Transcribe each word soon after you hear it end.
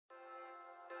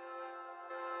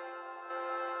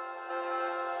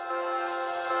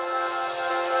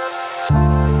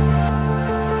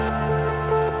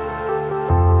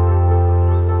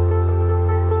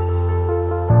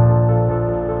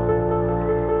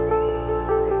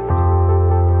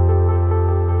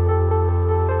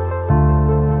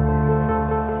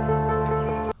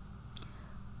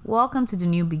Welcome to the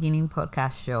New Beginning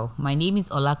podcast show. My name is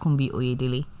Olakunbi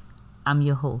Oyedele. I'm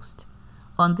your host.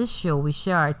 On this show, we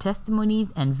share our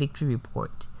testimonies and victory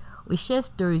report. We share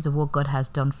stories of what God has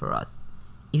done for us.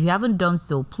 If you haven't done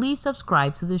so, please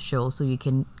subscribe to the show so you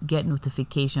can get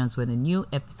notifications when a new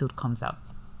episode comes out.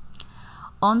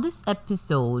 On this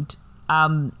episode,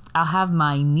 I'll have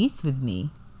my niece with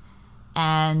me,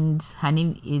 and her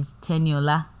name is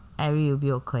Teni.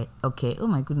 Okay. Oh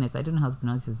my goodness, I don't know how to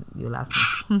pronounce your last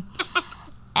name.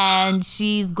 And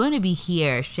she's going to be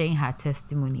here sharing her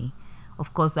testimony.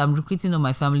 Of course, I'm recruiting all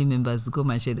my family members to come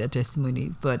and share their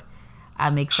testimonies, but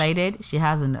I'm excited. She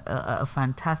has a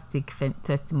fantastic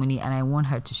testimony, and I want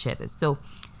her to share this. So,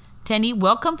 Teni,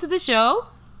 welcome to the show.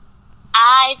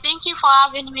 Hi, thank you for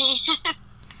having me.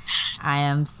 I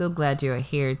am so glad you're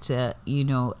here to,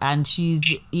 and she's,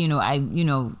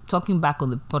 talking back on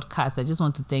the podcast, I just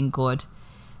want to thank God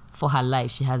for her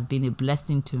life. She has been a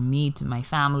blessing to me, to my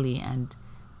family, and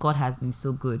God has been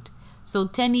so good. So,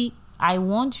 Teni, I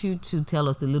want you to tell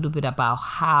us a little bit about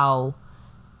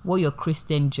what your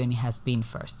Christian journey has been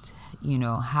first.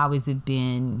 How has it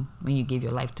been when you gave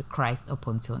your life to Christ up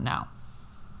until now?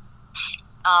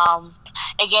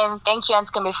 Again, thank you,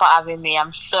 Olakunbi, for having me.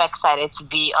 I'm so excited to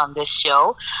be on this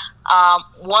show.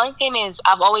 One thing is,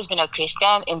 I've always been a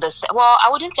Christian I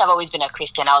wouldn't say I've always been a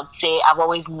Christian. I would say I've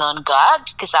always known God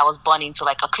because I was born into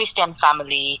like a Christian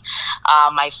family.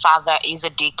 My father is a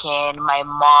deacon. My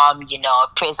mom,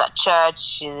 prays at church.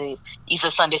 She is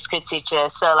a Sunday school teacher.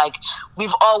 So like,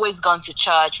 we've always gone to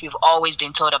church. We've always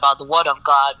been told about the word of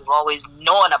God. We've always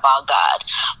known about God.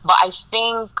 But I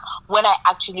think when I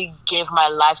actually gave my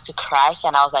life to Christ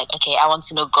and I was like, okay, I want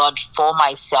to know God for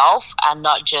myself and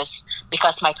not just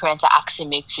because my parents are asking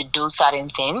me to do certain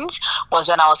things, was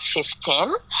when I was 15.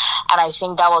 And I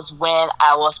think that was when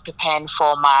I was preparing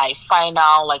for my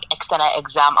final external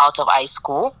exam out of high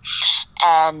school.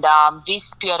 And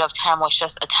this period of time was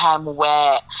just a time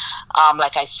where,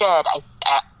 like I said,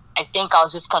 I think I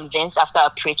was just convinced after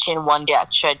preaching one day at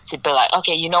church to be like,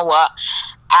 okay, you know what?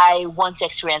 I want to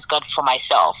experience God for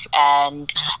myself.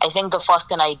 And I think the first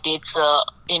thing I did to,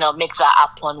 make that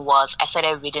happen was I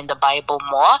started reading the Bible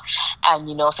more and,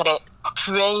 started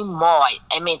praying more.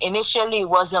 I mean, initially it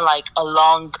wasn't like a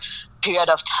long period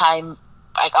of time.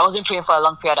 Like I wasn't praying for a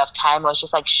long period of time. It was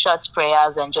just like short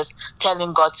prayers and just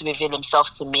telling God to reveal himself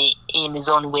to me in his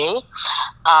own way.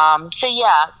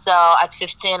 So at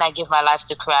 15, I gave my life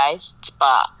to Christ.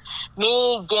 But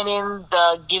me getting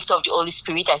the gift of the Holy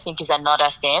Spirit, I think, is another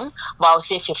thing. But I would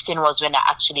say 15 was when I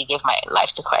actually gave my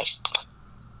life to Christ.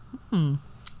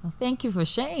 Well, thank you for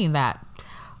sharing that.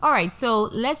 All right, so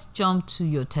let's jump to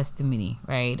your testimony,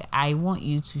 right? I want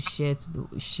you to share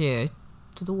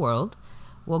to the world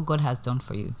what God has done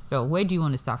for you. So where do you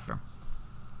want to start from?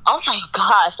 Oh my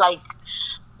gosh,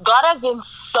 God has been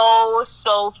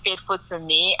so faithful to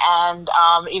me. And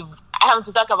if I have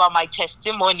to talk about my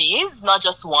testimonies, not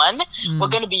just one, we're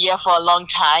going to be here for a long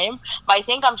time. But I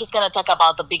think I'm just going to talk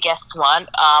about the biggest one,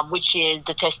 which is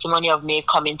the testimony of me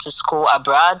coming to school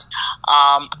abroad.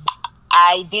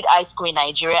 I did high school in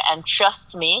Nigeria, and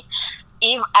trust me,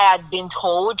 if I had been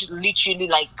told literally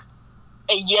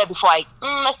a year before a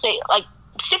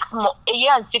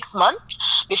year and 6 months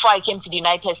before I came to the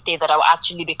United States that I would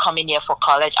actually be coming here for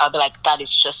college, I'll be like, that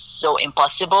is just so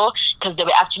impossible, because there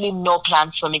were actually no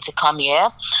plans for me to come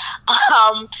here.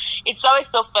 It's always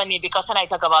so funny because when I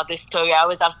talk about this story, I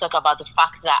always have to talk about the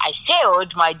fact that I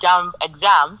failed my JAM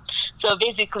exam. So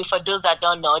basically, for those that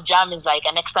don't know, JAM is like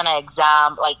an external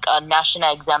exam, like a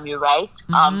national exam you write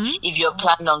if you're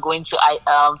planning on going to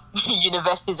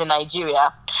universities in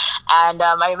Nigeria. And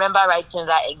I remember writing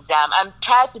that exam. And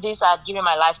prior to this, I had given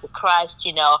my life to Christ.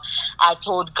 I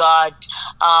told God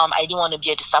I didn't want to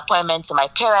be a disappointment to my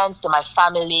parents, to my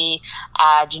family.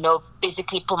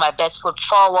 Basically put my best foot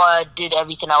forward, did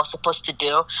everything I was supposed to do.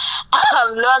 Lo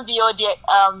and behold, the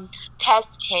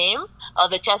test came, or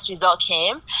the test result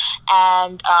came.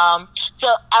 And so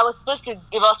if I was supposed to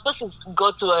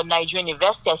go to a Nigerian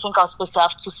university, I think I was supposed to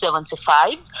have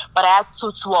 275, but I had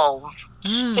 212.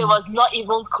 So it was not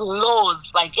even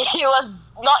close. It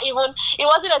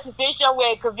wasn't a situation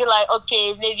where it could be like,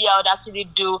 okay, maybe I would actually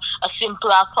do a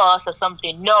simpler course or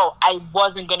something. No, I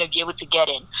wasn't going to be able to get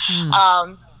in.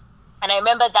 And I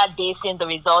remember that day seeing the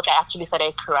result, I actually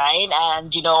started crying.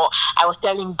 And, I was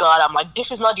telling God, I'm like, this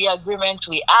is not the agreement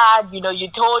we had. You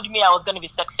told me I was going to be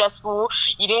successful.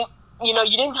 You didn't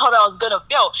tell me I was going to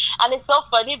fail. And it's so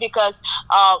funny because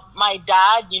my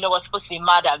dad, was supposed to be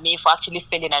mad at me for actually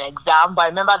failing an exam. But I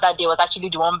remember that day was actually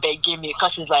the one begging me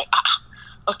because he's like,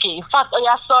 okay, in fact, oh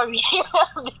yeah, sorry,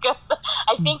 because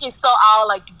I think he saw how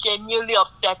like genuinely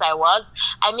upset I was.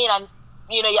 I mean, and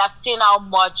you had seen how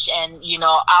much and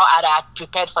how hard I had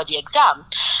prepared for the exam,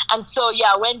 and so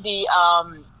yeah, when the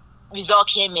result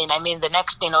came in, I mean, the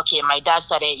next thing, okay, my dad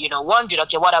started, wondering,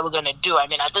 okay, what are we gonna do? I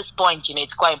mean, at this point,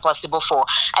 it's quite impossible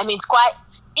it's quite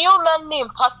humanly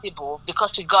impossible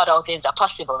because with God all things are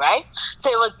possible, right? So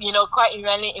it was, quite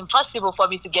humanly impossible for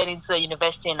me to get into a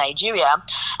university in Nigeria.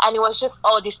 And it was just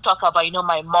all this talk about,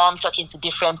 my mom talking to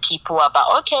different people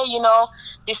about, okay,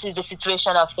 this is the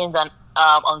situation of things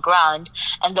on ground.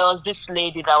 And there was this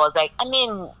lady that was like, I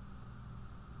mean,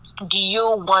 do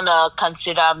you want to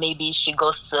consider maybe she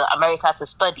goes to America to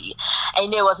study?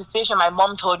 And there was a situation my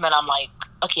mom told me, and I'm like,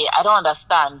 okay, I don't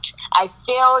understand. I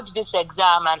failed this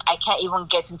exam and I can't even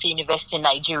get into university in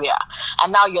Nigeria.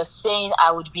 And now you're saying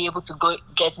I would be able to go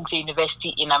get into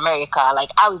university in America. Like,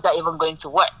 how is that even going to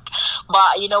work?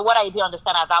 But, what I didn't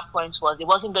understand at that point was it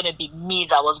wasn't going to be me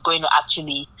that was going to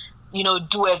actually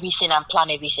do everything and plan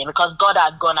everything, because God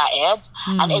had gone ahead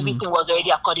and everything was already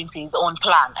according to his own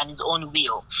plan and his own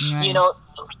will. Right.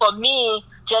 For me,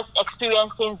 just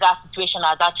experiencing that situation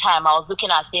at that time, I was looking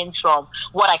at things from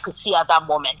what I could see at that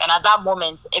moment. And at that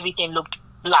moment, everything looked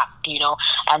black,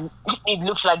 and it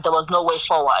looked like there was no way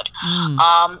forward.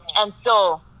 And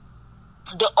so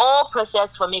the whole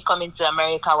process for me coming to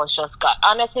America was just God.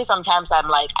 Honestly, sometimes I'm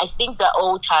like, I think the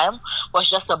whole time was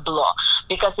just a blur,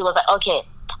 because it was like, okay,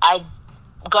 I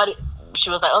got it. She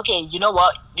was like, okay, you know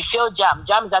what? You failed JAM.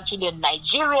 JAM is actually a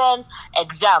Nigerian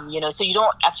exam, so you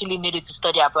don't actually need it to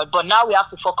study abroad. But now we have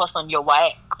to focus on your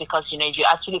WAEC, because, if you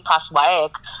actually pass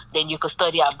WAEC, then you could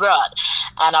study abroad.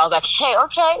 And I was like, hey,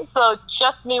 okay, so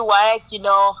trust me, WAEC,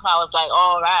 I was like,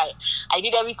 all right. I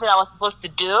did everything I was supposed to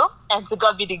do. And to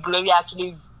God be the glory, I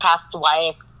actually passed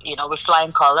WAEC, with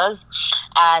flying colors.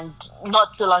 And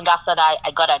not too long after that, I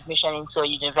got admission into a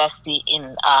university in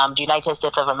the United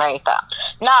States of America.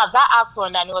 Now, that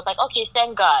happened, and it was like, okay,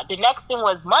 thank God. The next thing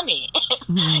was money.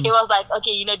 It was like,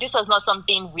 okay, this was not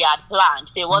something we had planned.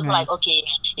 So it wasn't like, okay,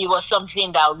 it was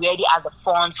something that we already had the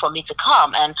funds for me to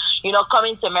come. And,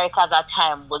 coming to America at that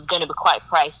time was going to be quite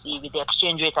pricey with the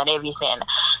exchange rate and everything.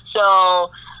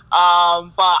 So,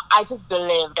 but I just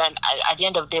believed, and at the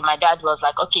end of the day, my dad was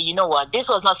like, okay, you know what, this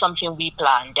was not something we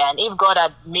planned, and if God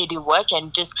had made it work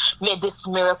and just made this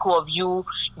miracle of you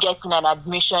getting an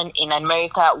admission in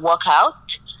America work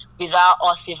out without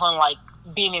us even like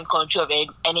being in control of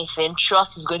anything,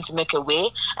 trust is going to make a way,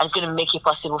 and it's going to make it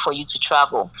possible for you to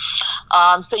travel.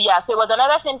 So it was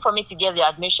another thing for me to get the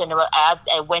admission.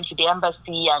 I went to the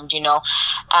embassy, and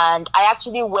and I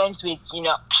actually went with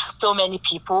so many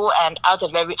people, and out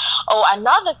of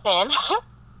another thing.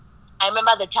 I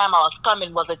remember the time I was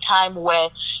coming was a time where,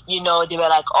 they were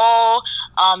like,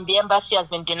 the embassy has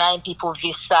been denying people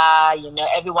visa,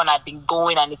 everyone had been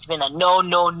going and it's been a no.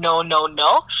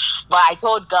 But I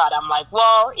told God, I'm like,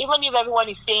 well, even if everyone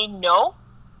is saying no,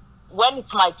 when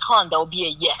it's my turn, there will be a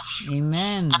yes.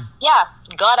 Amen.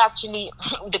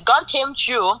 God came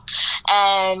through.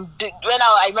 And when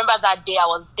I remember that day, I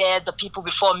was there, the people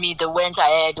before me, they went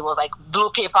ahead. It was like blue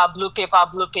paper.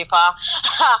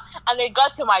 And they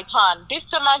got to my turn.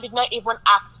 This woman did not even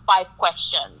ask 5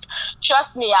 questions.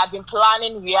 Trust me, I've been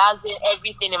planning, rehearsing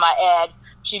everything in my head.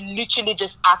 She literally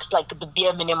just asked like the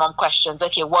bare minimum questions.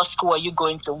 Okay, what school are you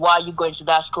going to? Why are you going to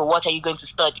that school? What are you going to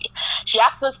study? She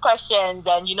asked those questions,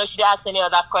 and she didn't ask any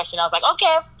other question. I was like,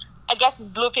 okay, I guess it's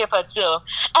blue paper too.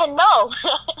 And no,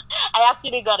 I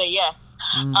actually got a yes.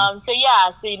 So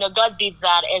God did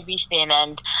that, everything.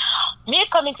 And me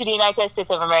coming to the United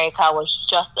States of America was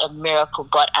just a miracle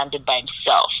God handled by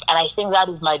himself. And I think that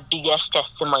is my biggest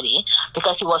testimony,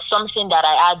 because it was something that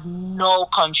I had no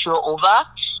control over.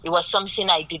 It was something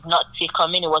I did not see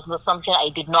coming. It was not something I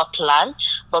did not plan,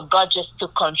 but God just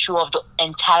took control of the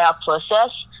entire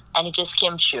process, and it just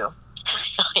came true.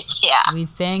 So we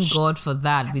thank God for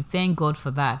that.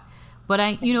 But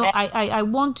I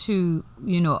want to,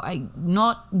 I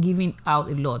not giving out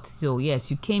a lot. So yes,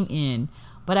 you came in,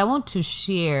 but I want to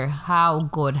share how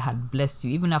God had blessed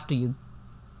you even after you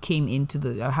came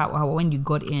into how when you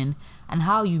got in, and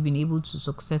how you've been able to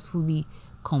successfully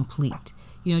complete.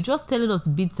 Just telling us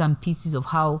bits and pieces of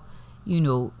how,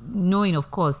 knowing,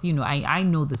 of course, I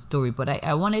know the story, but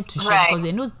I wanted to share because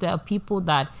I know there are people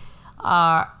that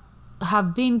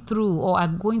have been through or are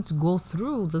going to go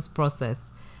through this process,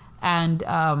 and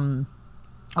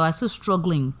are still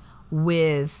struggling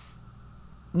with,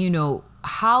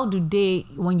 how do they,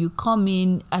 when you come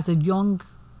in as a young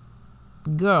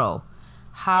girl,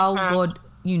 how God,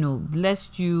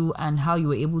 blessed you, and how you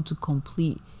were able to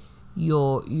complete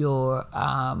your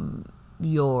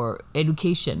your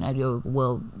education and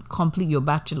complete your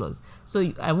bachelor's.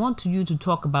 So I want you to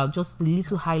talk about just the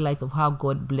little highlights of how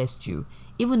God blessed you,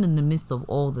 even in the midst of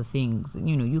all the things,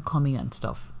 you coming and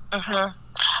stuff.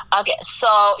 Okay,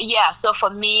 so for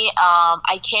me,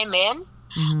 I came in,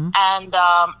 and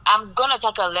I'm gonna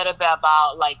talk a little bit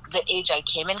about like the age I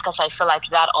came in, because I feel like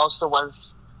that also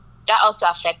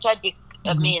affected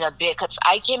me in a bit, because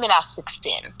I came in at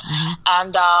 16,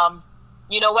 and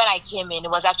when I came in,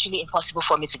 it was actually impossible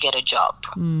for me to get a job.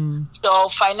 So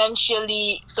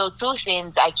financially, two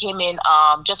things. I came in,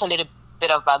 just a little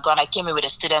bit of background. I came in with a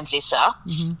student visa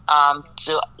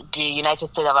to the United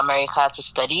States of America to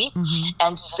study,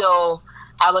 and so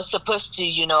I was supposed to,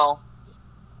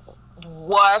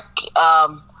 work. I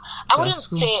wouldn't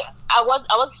say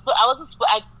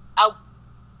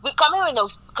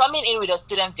coming in with a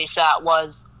student visa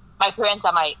was my parents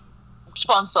are my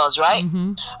sponsors, right?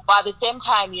 But at the same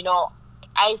time,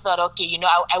 I thought, okay,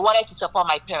 I wanted to support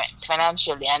my parents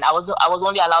financially, and I was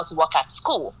only allowed to work at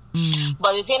school.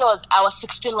 But the thing was, I was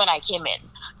 16 when I came in,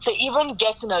 so even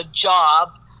getting a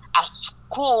job at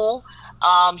school,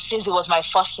 since it was my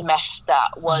first semester,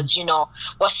 was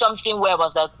something where it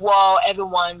was like, well,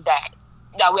 everyone that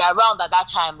we're around at that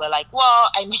time were like, well,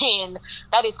 I mean,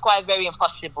 that is quite very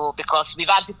impossible, because we've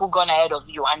had people gone ahead of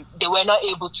you and they were not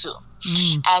able to.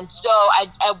 And so I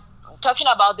talking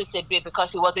about this a bit,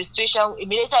 because it was a situation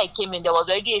immediately I came in, there was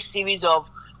already a series of,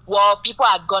 well, people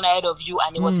had gone ahead of you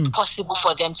and it was impossible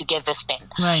for them to get this thing.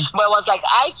 Right. But it was like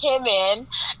I came in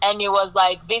and it was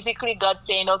like basically God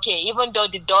saying, okay, even though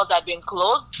the doors had been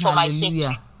closed, for my sake,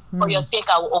 for your sake,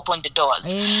 I will open the doors.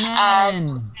 Amen. And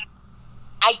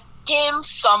I came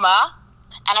summer,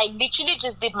 and I literally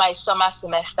just did my summer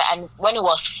semester, and when it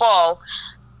was fall,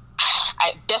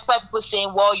 despite people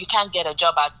saying, well, you can't get a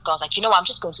job at school, I was like, you know what, I'm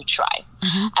just going to try.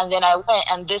 And then I went,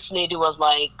 and this lady was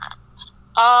like,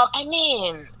 I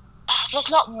mean, there's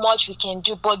not much we can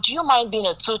do, but do you mind being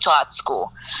a tutor at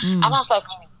school? And I was like,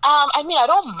 I mean, I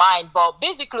don't mind, but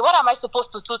basically, what am I supposed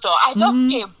to tutor? I just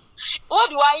came. What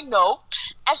do I know?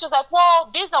 And she was like, well,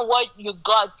 based on what you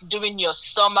got during your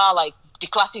summer, like the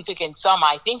class you took in summer,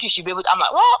 I think you should be able to. I'm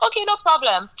like, well, okay, no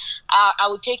problem. I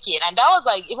will take it. And that was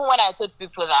like, even when I told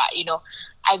people that,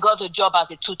 I got a job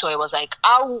as a tutor, it was like,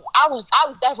 how is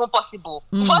that even possible?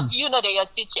 What do you know that you're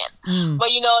teaching? But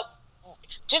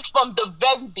just from the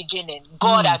very beginning,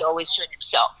 God had always shown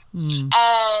himself.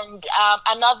 And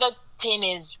another thing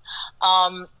is,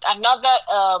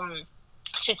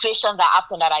 situation that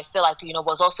happened that I feel like,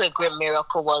 was also a great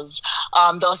miracle was,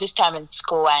 there was this time in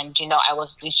school, and, I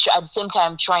was at the same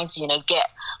time trying to, get,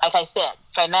 like I said,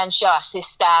 financial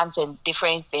assistance and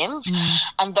different things.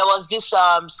 And there was this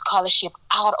scholarship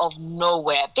out of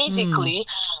nowhere. Basically,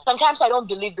 sometimes I don't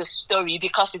believe the story,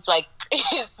 because it's like,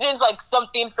 it seems like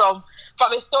something from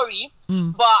a story.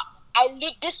 But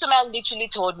this woman literally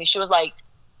told me, she was like,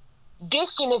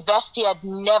 this university had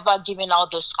never given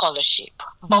out the scholarship,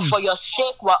 but for your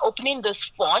sake, we're opening this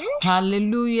fund.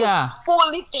 Hallelujah. To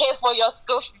fully pay for your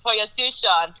school, for your tuition.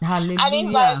 Hallelujah. And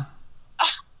it's like,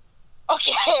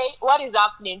 okay, what is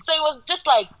happening? So it was just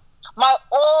like my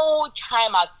whole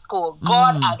time at school,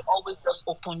 God had always just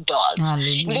opened doors.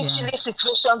 Hallelujah. Literally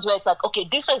situations where it's like, okay,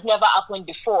 this has never happened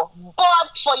before,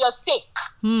 but for your sake,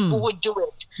 we would do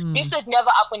it. This had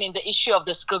never happened in the issue of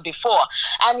the school before.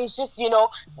 And it's just,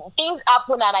 things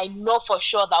happen, and I know for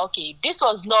sure that, okay, this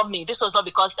was not me. This was not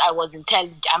because I was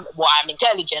intelligent. I'm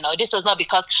intelligent, or this was not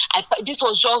because this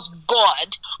was just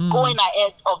God going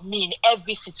ahead of me in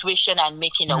every situation and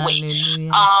making a way.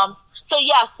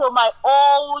 So my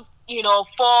old,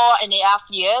 4.5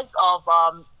 years of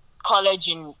college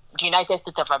in the United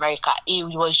States of America, it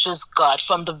was just God.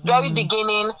 From the very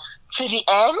beginning to the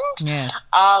end,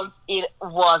 it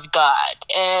was God.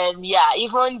 And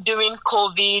even during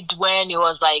COVID, when it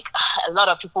was like a lot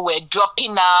of people were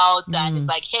dropping out, and it's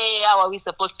like, hey, how are we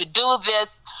supposed to do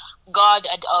this? God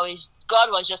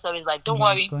was just always like, don't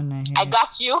worry, I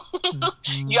got you.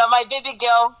 You are my baby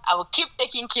girl. I will keep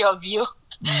taking care of you.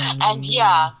 And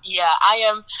I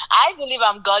believe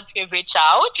I'm God's favorite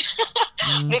child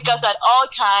because at all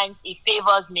times it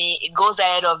favors me, it goes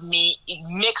ahead of me, it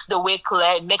makes the way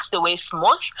clear, it makes the way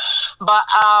smooth. But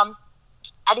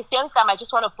at the same time, I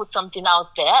just want to put something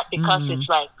out there, because it's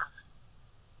like,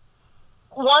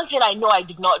 one thing I know I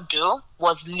did not do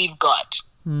was leave God.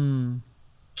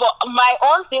 For my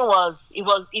own thing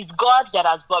it's God that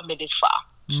has brought me this far.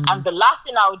 And the last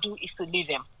thing I would do is to leave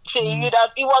him. So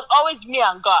it was always me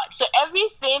and God. So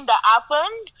everything that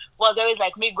happened was always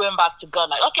like me going back to God.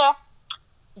 Like, okay,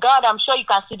 God, I'm sure you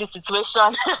can see the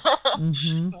situation.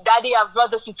 Daddy, I've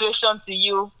brought the situation to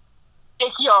you.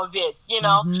 take care of it,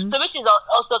 So which is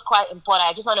also quite important.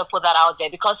 I just want to put that out there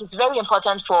because it's very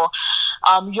important for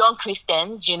young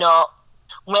Christians,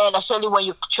 especially when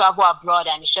you travel abroad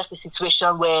and it's just a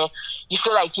situation where you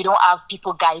feel like you don't have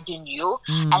people guiding you,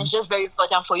 and it's just very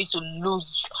important for you to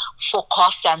lose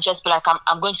focus and just be like,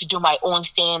 I'm going to do my own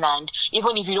thing, and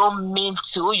even if you don't mean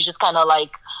to, you just kind of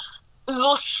like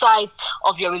lose sight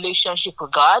of your relationship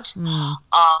with God.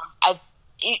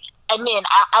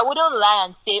 I wouldn't lie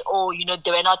and say,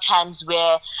 there were not times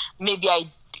where maybe I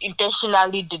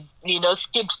intentionally did,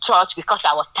 skipped church because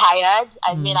I was tired.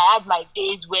 I had my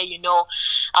days where,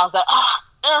 I was like,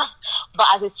 but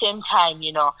at the same time,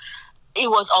 it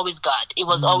was always God. It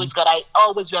was always God. I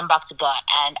always went back to God,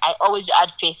 and I always had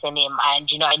faith in Him. And,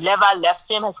 I never left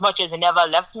Him as much as He never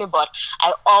left me, but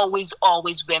I always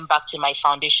went back to my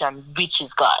foundation, which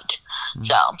is God.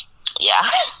 So, yeah.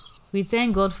 We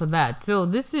thank God for that. So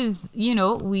this is,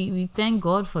 we thank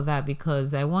God for that,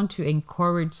 because I want to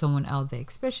encourage someone out there,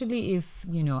 especially if,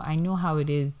 I know how it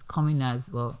is coming as,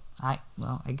 I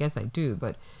guess I do,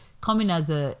 but coming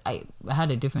as I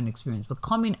had a different experience, but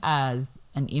coming as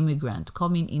an immigrant,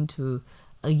 coming into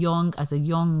a young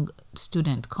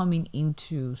student, coming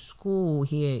into school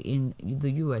here in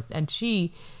the US, and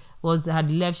she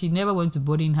had left, she never went to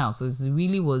boarding house, so it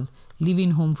really was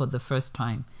leaving home for the first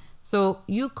time. So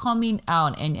you coming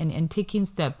out and taking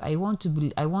step, I wanted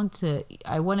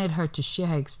her to share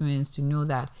her experience, to know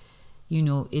that,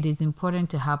 it is important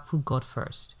to put God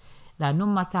first. That no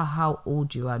matter how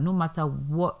old you are, no matter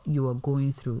what you are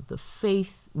going through, the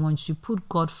faith, once you put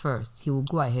God first, He will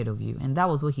go ahead of you. And that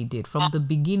was what He did from the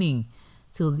beginning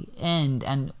till the end,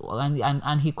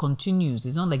 and He continues.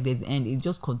 It's not like there's an end, it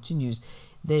just continues.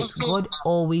 God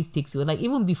always takes it. Like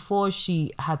even before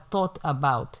she had thought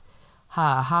about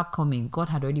her coming, God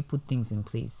had already put things in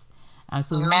place. And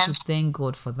so we want to thank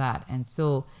God for that. And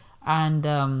so,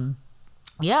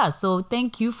 so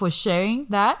thank you for sharing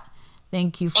that.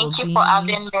 Thank you for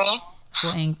having me,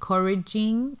 for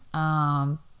encouraging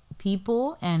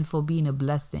people, and for being a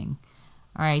blessing.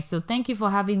 All right. So thank you for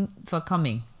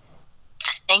coming.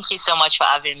 Thank you so much for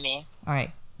having me. All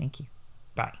right. Thank you.